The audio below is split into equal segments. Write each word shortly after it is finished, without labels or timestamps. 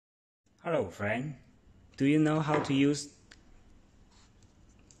Hello friend, do you know how to use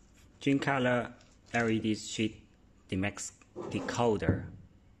green color LED sheet Dmx decoder?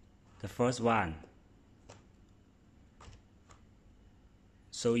 The first one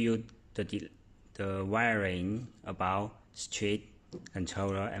show you the wiring about street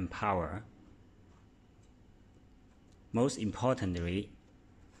controller and power. Most importantly,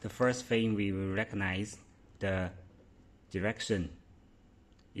 the first thing we will recognize the direction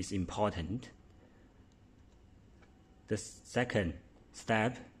is important. The second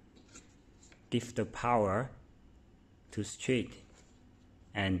step, give the power to street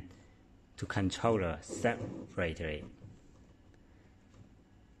and to controller separately.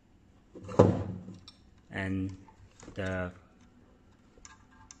 And the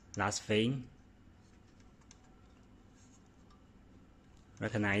last thing,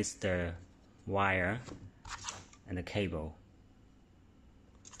 recognize the wire and the cable.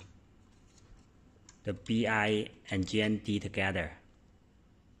 The BI and GND together.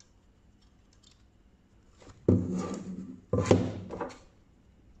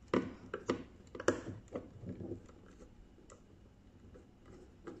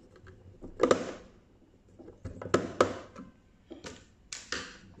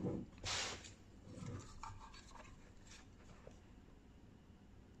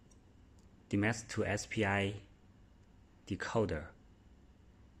 Dmx to SPI decoder.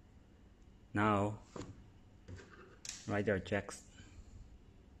 Now, rider jacks,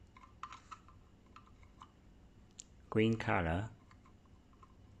 green color,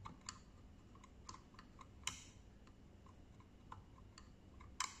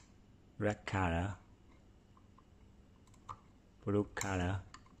 red color, blue color,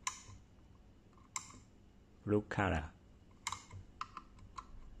 blue color,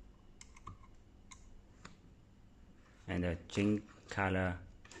 and the green color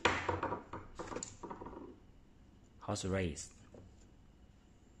horse race.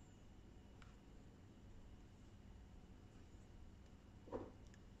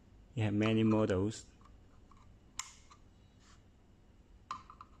 You have many models.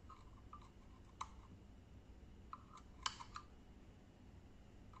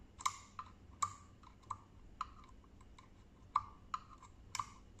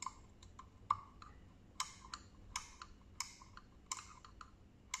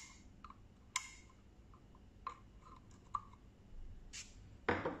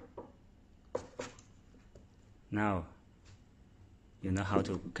 Now, you know how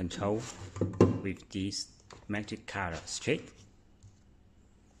to control with this magic color street.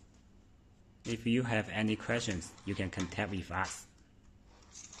 If you have any questions, you can contact with us.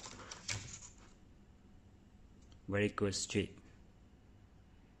 Very good street.